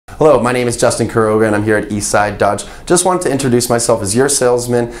Hello, my name is Justin Kuroga and I'm here at Eastside Dodge. Just wanted to introduce myself as your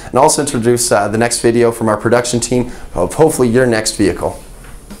salesman and also introduce the next video from our production team of hopefully your next vehicle.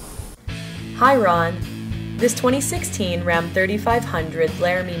 Hi Ron. This 2016 Ram 3500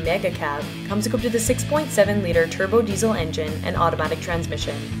 Laramie Mega Cab comes equipped with a 6.7-liter turbo diesel engine and automatic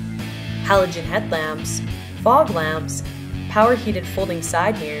transmission, halogen headlamps, fog lamps, power heated folding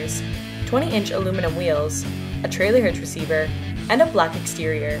side mirrors, 20-inch aluminum wheels, a trailer hitch receiver, and a black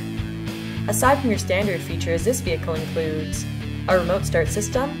exterior. Aside from your standard features, this vehicle includes a remote start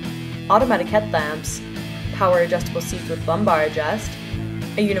system, automatic headlamps, power adjustable seats with lumbar adjust,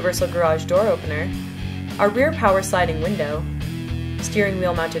 a universal garage door opener, a rear power sliding window, steering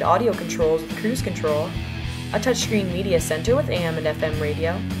wheel mounted audio controls with cruise control, a touchscreen media center with AM and FM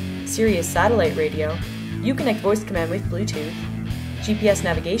radio, Sirius satellite radio, Uconnect voice command with Bluetooth, GPS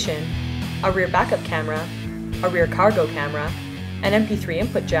navigation, a rear backup camera, a rear cargo camera, an MP3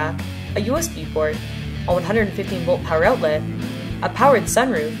 input jack, a USB port, a 115-volt power outlet, a powered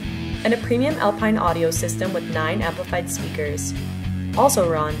sunroof, and a premium Alpine audio system with 9 amplified speakers. Also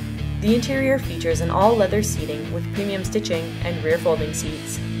Ron, the interior features an all-leather seating with premium stitching and rear folding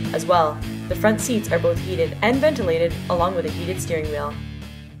seats. As well, the front seats are both heated and ventilated along with a heated steering wheel.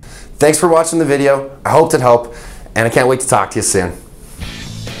 Thanks for watching the video. I hope it helped and I can't wait to talk to you soon.